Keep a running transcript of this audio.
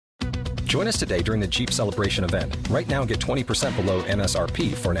Join us today during the Jeep Celebration event. Right now, get 20% below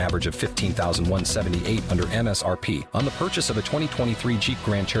MSRP for an average of $15,178 under MSRP on the purchase of a 2023 Jeep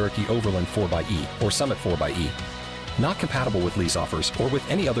Grand Cherokee Overland 4xE or Summit 4xE. Not compatible with lease offers or with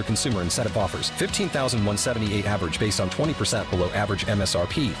any other consumer incentive offers. $15,178 average based on 20% below average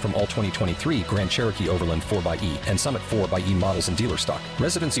MSRP from all 2023 Grand Cherokee Overland 4xE and Summit 4xE models in dealer stock.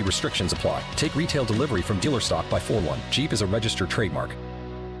 Residency restrictions apply. Take retail delivery from dealer stock by 4/1. Jeep is a registered trademark.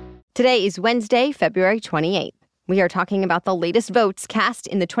 Today is Wednesday, February 28th. We are talking about the latest votes cast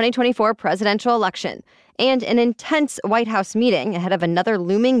in the 2024 presidential election and an intense White House meeting ahead of another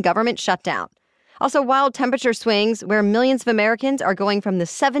looming government shutdown. Also, wild temperature swings where millions of Americans are going from the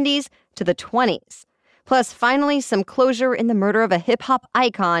 70s to the 20s. Plus, finally, some closure in the murder of a hip-hop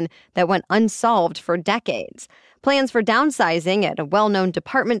icon that went unsolved for decades. Plans for downsizing at a well-known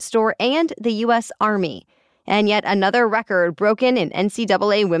department store and the U.S. Army. And yet another record broken in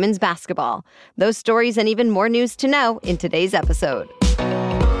NCAA women's basketball. Those stories and even more news to know in today's episode.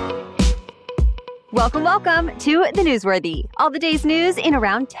 Welcome to The Newsworthy. All the day's news in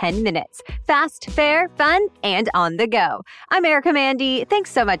around 10 minutes. Fast, fair, fun, and on the go. I'm Erica Mandy.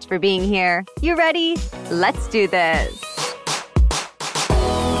 Thanks so much for being here. You ready? Let's do this.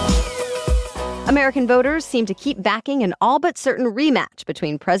 American voters seem to keep backing an all but certain rematch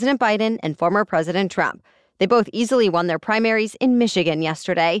between President Biden and former President Trump. They both easily won their primaries in Michigan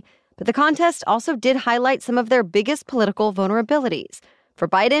yesterday, but the contest also did highlight some of their biggest political vulnerabilities. For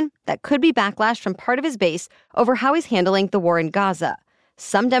Biden, that could be backlash from part of his base over how he's handling the war in Gaza.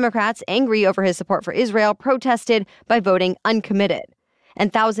 Some Democrats, angry over his support for Israel, protested by voting uncommitted.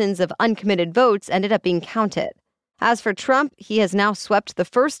 And thousands of uncommitted votes ended up being counted. As for Trump, he has now swept the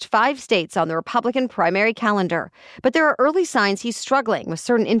first 5 states on the Republican primary calendar. But there are early signs he's struggling with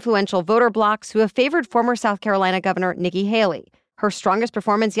certain influential voter blocs who have favored former South Carolina Governor Nikki Haley. Her strongest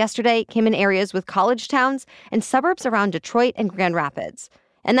performance yesterday came in areas with college towns and suburbs around Detroit and Grand Rapids.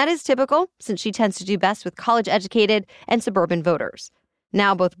 And that is typical, since she tends to do best with college-educated and suburban voters.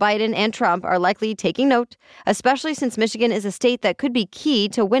 Now both Biden and Trump are likely taking note, especially since Michigan is a state that could be key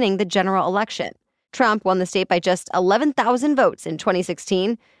to winning the general election. Trump won the state by just 11,000 votes in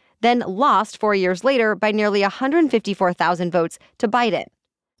 2016, then lost 4 years later by nearly 154,000 votes to Biden.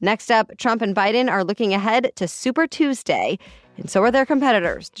 Next up, Trump and Biden are looking ahead to Super Tuesday, and so are their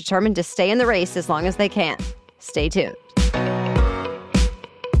competitors, determined to stay in the race as long as they can. Stay tuned.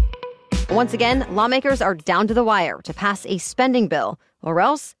 Once again, lawmakers are down to the wire to pass a spending bill or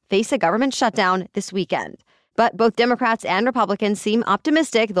else face a government shutdown this weekend. But both Democrats and Republicans seem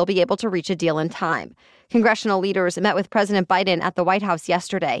optimistic they'll be able to reach a deal in time. Congressional leaders met with President Biden at the White House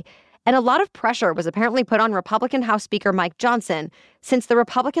yesterday, and a lot of pressure was apparently put on Republican House Speaker Mike Johnson, since the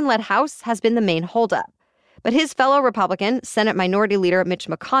Republican-led House has been the main holdup. But his fellow Republican, Senate Minority Leader Mitch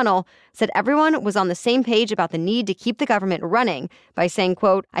McConnell, said everyone was on the same page about the need to keep the government running by saying,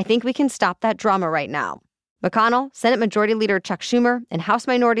 quote, "I think we can stop that drama right now." McConnell, Senate Majority Leader Chuck Schumer, and House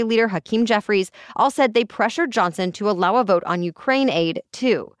Minority Leader Hakeem Jeffries all said they pressured Johnson to allow a vote on Ukraine aid,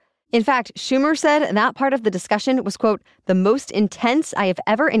 too. In fact, Schumer said that part of the discussion was, quote, "the most intense I have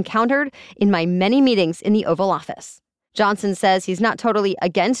ever encountered in my many meetings in the Oval Office." Johnson says he's not totally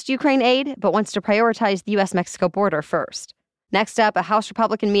against Ukraine aid, but wants to prioritize the U.S.-Mexico border first. Next up, a House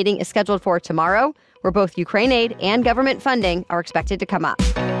Republican meeting is scheduled for tomorrow, where both Ukraine aid and government funding are expected to come up.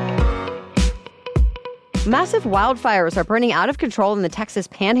 Massive wildfires are burning out of control in the Texas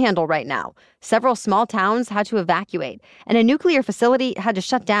Panhandle right now. Several small towns had to evacuate, and a nuclear facility had to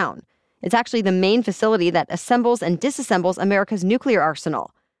shut down. It's actually the main facility that assembles and disassembles America's nuclear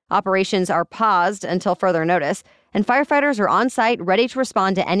arsenal. Operations are paused until further notice, and firefighters are on site ready to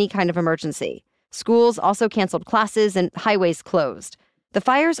respond to any kind of emergency. Schools also canceled classes and highways closed. The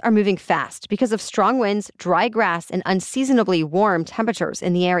fires are moving fast because of strong winds, dry grass, and unseasonably warm temperatures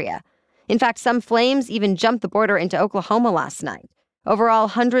in the area. In fact, some flames even jumped the border into Oklahoma last night. Overall,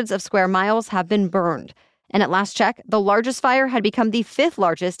 hundreds of square miles have been burned. And at last check, the largest fire had become the 5th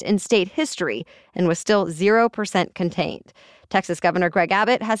largest in state history and was still 0% contained. Texas Governor Greg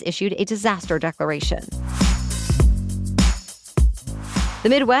Abbott has issued a disaster declaration. The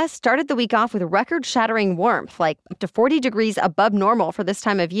Midwest started the week off with record-shattering warmth, like up to 40 degrees above normal for this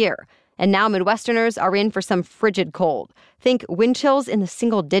time of year. And now Midwesterners are in for some frigid cold. Think wind chills in the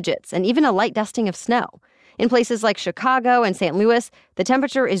single digits and even a light dusting of snow. In places like Chicago and St. Louis, the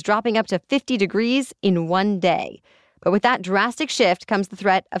temperature is dropping up to 50 degrees in one day. But with that drastic shift comes the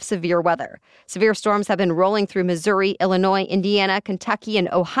threat of severe weather. Severe storms have been rolling through Missouri, Illinois, Indiana, Kentucky, and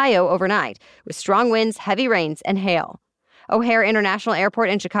Ohio overnight, with strong winds, heavy rains, and hail. O'Hare International Airport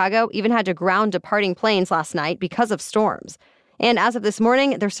in Chicago even had to ground departing planes last night because of storms. And as of this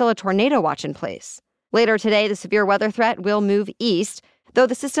morning, there's still a tornado watch in place. Later today, the severe weather threat will move east, though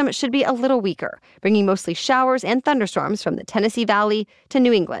the system should be a little weaker, bringing mostly showers and thunderstorms from the Tennessee Valley to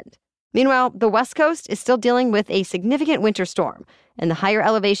New England. Meanwhile, the West Coast is still dealing with a significant winter storm, and the higher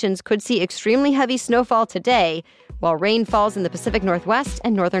elevations could see extremely heavy snowfall today, while rain falls in the Pacific Northwest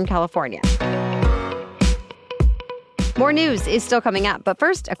and Northern California. More news is still coming up, but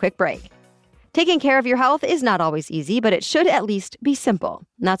first, a quick break. Taking care of your health is not always easy, but it should at least be simple.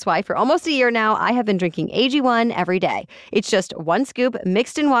 And that's why for almost a year now, I have been drinking AG1 every day. It's just 1 scoop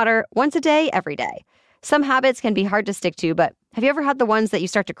mixed in water once a day, every day. Some habits can be hard to stick to, but have you ever had the ones that you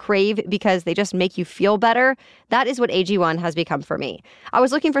start to crave because they just make you feel better? That is what AG1 has become for me. I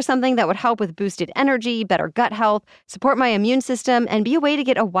was looking for something that would help with boosted energy, better gut health, support my immune system, and be a way to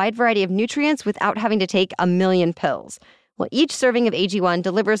get a wide variety of nutrients without having to take a million pills. Well, each serving of AG1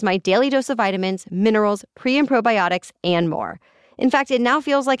 delivers my daily dose of vitamins, minerals, pre- and probiotics, and more. In fact, it now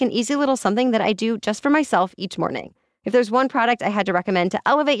feels like an easy little something that I do just for myself each morning. If there's one product I had to recommend to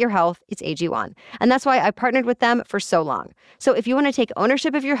elevate your health, it's AG1. And that's why I partnered with them for so long. So if you want to take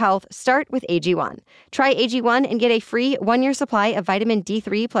ownership of your health, start with AG1. Try AG1 and get a free 1-year supply of vitamin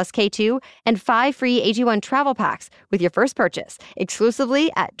D3 plus K2 and 5 free AG1 travel packs with your first purchase,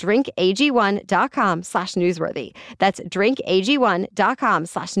 exclusively at drinkag1.com/newsworthy. That's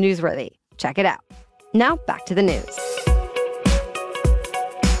drinkag1.com/newsworthy. Check it out. Now back to the news.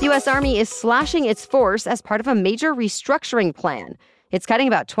 The U.S. Army is slashing its force as part of a major restructuring plan. It's cutting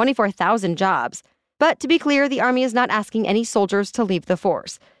about 24,000 jobs. But to be clear, the Army is not asking any soldiers to leave the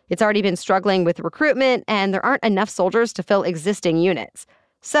force. It's already been struggling with recruitment, and there aren't enough soldiers to fill existing units.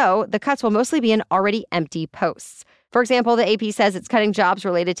 So the cuts will mostly be in already empty posts. For example, the AP says it's cutting jobs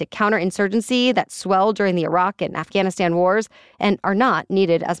related to counterinsurgency that swelled during the Iraq and Afghanistan wars and are not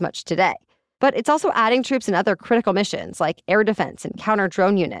needed as much today. But it's also adding troops in other critical missions like air defense and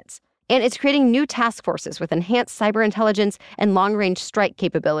counter-drone units. And it's creating new task forces with enhanced cyber intelligence and long-range strike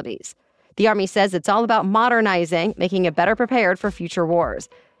capabilities. The Army says it's all about modernizing, making it better prepared for future wars.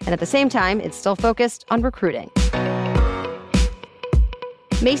 And at the same time, it's still focused on recruiting.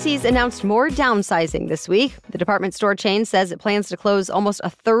 Macy's announced more downsizing this week. The department store chain says it plans to close almost a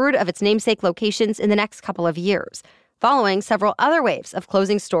third of its namesake locations in the next couple of years, following several other waves of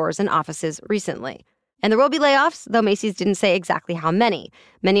closing stores and offices recently. And there will be layoffs, though Macy's didn't say exactly how many.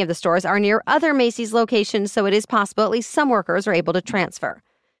 Many of the stores are near other Macy's locations, so it is possible at least some workers are able to transfer.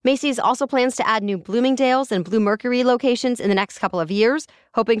 Macy's also plans to add new Bloomingdale's and Bluemercury locations in the next couple of years,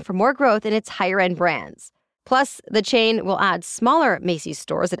 hoping for more growth in its higher-end brands. Plus, the chain will add smaller Macy's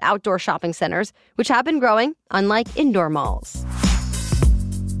stores at outdoor shopping centers, which have been growing, unlike indoor malls.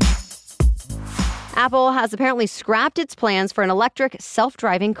 Apple has apparently scrapped its plans for an electric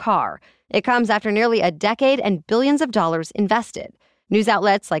self-driving car. It comes after nearly a decade and billions of dollars invested. News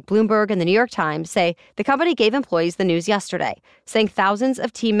outlets like Bloomberg and the New York Times say the company gave employees the news yesterday, saying thousands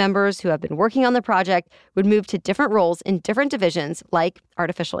of team members who have been working on the project would move to different roles in different divisions like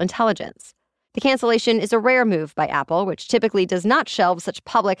artificial intelligence. The cancellation is a rare move by Apple, which typically does not shelve such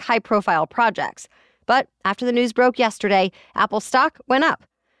public, high-profile projects. But after the news broke yesterday, Apple stock went up.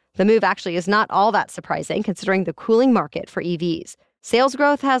 The move actually is not all that surprising, considering the cooling market for EVs. Sales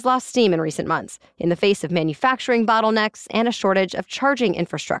growth has lost steam in recent months in the face of manufacturing bottlenecks and a shortage of charging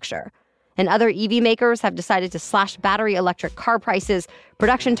infrastructure. And other EV makers have decided to slash battery electric car prices,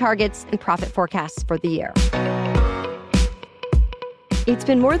 production targets, and profit forecasts for the year. It's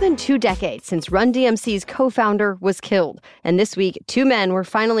been more than 2 decades since Run DMC's co-founder was killed, and this week, 2 men were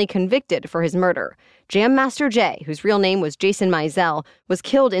finally convicted for his murder. Jam Master Jay, whose real name was Jason Mizell, was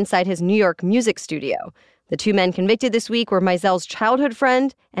killed inside his New York music studio. The 2 men convicted this week were Mizell's childhood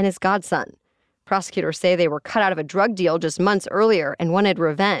friend and his godson. Prosecutors say they were cut out of a drug deal just months earlier and wanted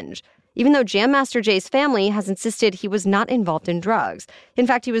revenge, even though Jam Master Jay's family has insisted he was not involved in drugs. In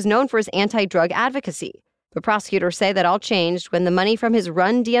fact, he was known for his anti-drug advocacy. But prosecutors say that all changed when the money from his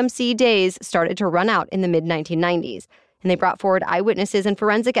Run DMC days started to run out in the mid-1990s, and they brought forward eyewitnesses and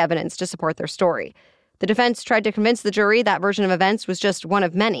forensic evidence to support their story. The defense tried to convince the jury that version of events was just one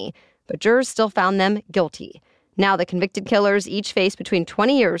of many, but jurors still found them guilty. Now the convicted killers each face between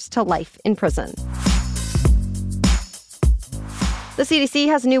 20 years to life in prison. The CDC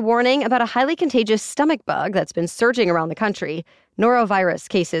has a new warning about a highly contagious stomach bug that's been surging around the country. Norovirus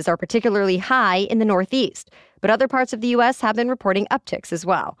cases are particularly high in the Northeast, but other parts of the U.S. have been reporting upticks as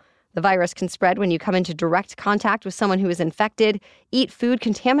well. The virus can spread when you come into direct contact with someone who is infected, eat food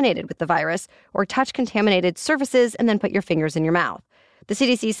contaminated with the virus, or touch contaminated surfaces and then put your fingers in your mouth. The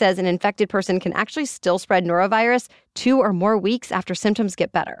CDC says an infected person can actually still spread norovirus 2 or more weeks after symptoms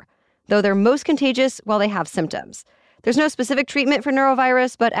get better, though they're most contagious while they have symptoms. There's no specific treatment for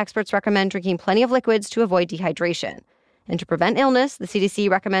norovirus, but experts recommend drinking plenty of liquids to avoid dehydration. And to prevent illness, the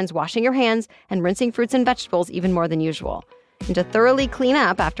CDC recommends washing your hands and rinsing fruits and vegetables even more than usual, and to thoroughly clean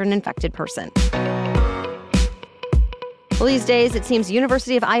up after an infected person. Well, these days, it seems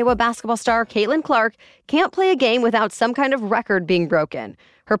University of Iowa basketball star Caitlin Clark can't play a game without some kind of record being broken.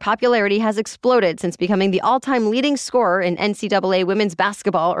 Her popularity has exploded since becoming the all-time leading scorer in NCAA women's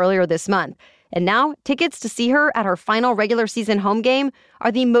basketball earlier this month. And now, tickets to see her at her final regular season home game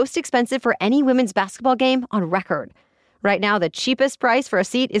are the most expensive for any women's basketball game on record. Right now, the cheapest price for a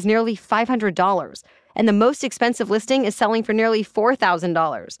seat is nearly $500, and the most expensive listing is selling for nearly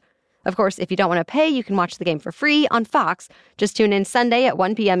 $4,000. Of course, if you don't want to pay, you can watch the game for free on Fox. Just tune in Sunday at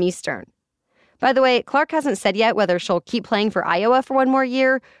 1 p.m. Eastern. By the way, Clark hasn't said yet whether she'll keep playing for Iowa for one more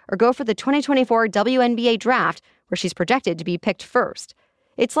year or go for the 2024 WNBA draft, where she's projected to be picked first.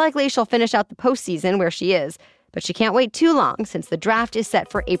 It's likely she'll finish out the postseason where she is, but she can't wait too long since the draft is set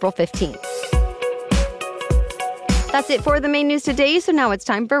for April 15th. That's it for the main news today, so now it's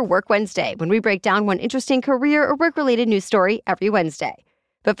time for Work Wednesday, when we break down one interesting career or work-related news story every Wednesday.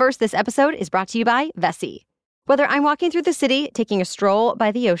 But first, this episode is brought to you by Vessi. Whether I'm walking through the city, taking a stroll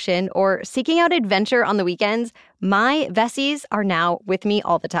by the ocean, or seeking out adventure on the weekends, my Vessis are now with me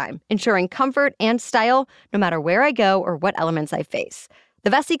all the time, ensuring comfort and style no matter where I go or what elements I face. The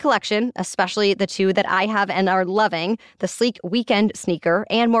Vessi collection, especially the two that I have and are loving, the sleek weekend sneaker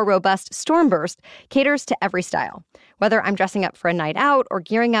and more robust Stormburst, caters to every style. Whether I'm dressing up for a night out or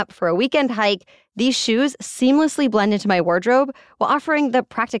gearing up for a weekend hike, these shoes seamlessly blend into my wardrobe while offering the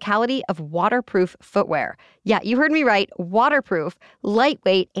practicality of waterproof footwear. Yeah, you heard me right, waterproof,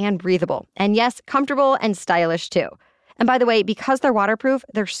 lightweight, and breathable. And yes, comfortable and stylish too. And by the way, because they're waterproof,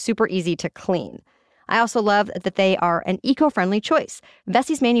 they're super easy to clean. I also love that they are an eco-friendly choice.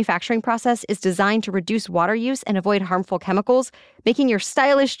 Vessi's manufacturing process is designed to reduce water use and avoid harmful chemicals, making your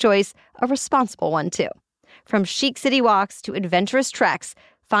stylish choice a responsible one too. From chic city walks to adventurous treks,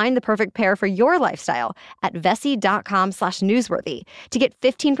 find the perfect pair for your lifestyle at vessi.com/newsworthy to get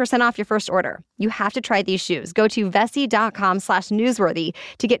 15% off your first order. You have to try these shoes. Go to vessi.com/newsworthy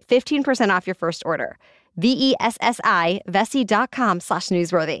to get 15% off your first order. VESSI,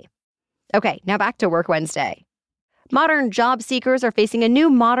 vessi.com/newsworthy. Okay, now back to Work Wednesday. Modern job seekers are facing a new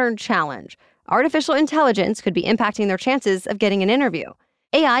modern challenge. Artificial intelligence could be impacting their chances of getting an interview.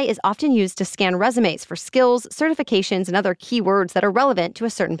 AI is often used to scan resumes for skills, certifications, and other keywords that are relevant to a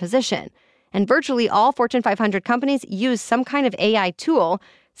certain position. And virtually all Fortune 500 companies use some kind of AI tool,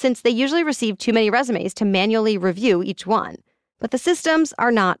 since they usually receive too many resumes to manually review each one. But the systems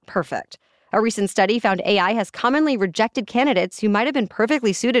are not perfect. A recent study found AI has commonly rejected candidates who might have been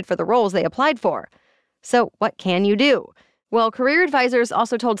perfectly suited for the roles they applied for. So what can you do? Well, career advisors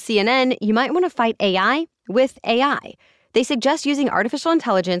also told CNN you might want to fight AI with AI. They suggest using artificial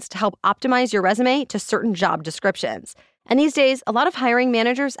intelligence to help optimize your resume to certain job descriptions. And these days, a lot of hiring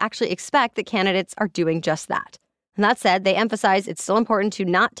managers actually expect that candidates are doing just that. And that said, they emphasize it's still important to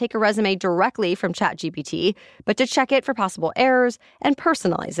not take a resume directly from ChatGPT, but to check it for possible errors and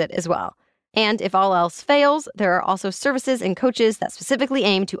personalize it as well. And if all else fails, there are also services and coaches that specifically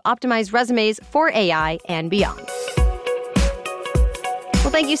aim to optimize resumes for AI and beyond. Well,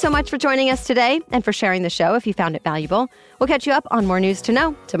 thank you so much for joining us today and for sharing the show if you found it valuable. We'll catch you up on more news to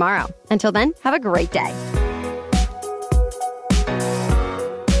know tomorrow. Until then, have a great day.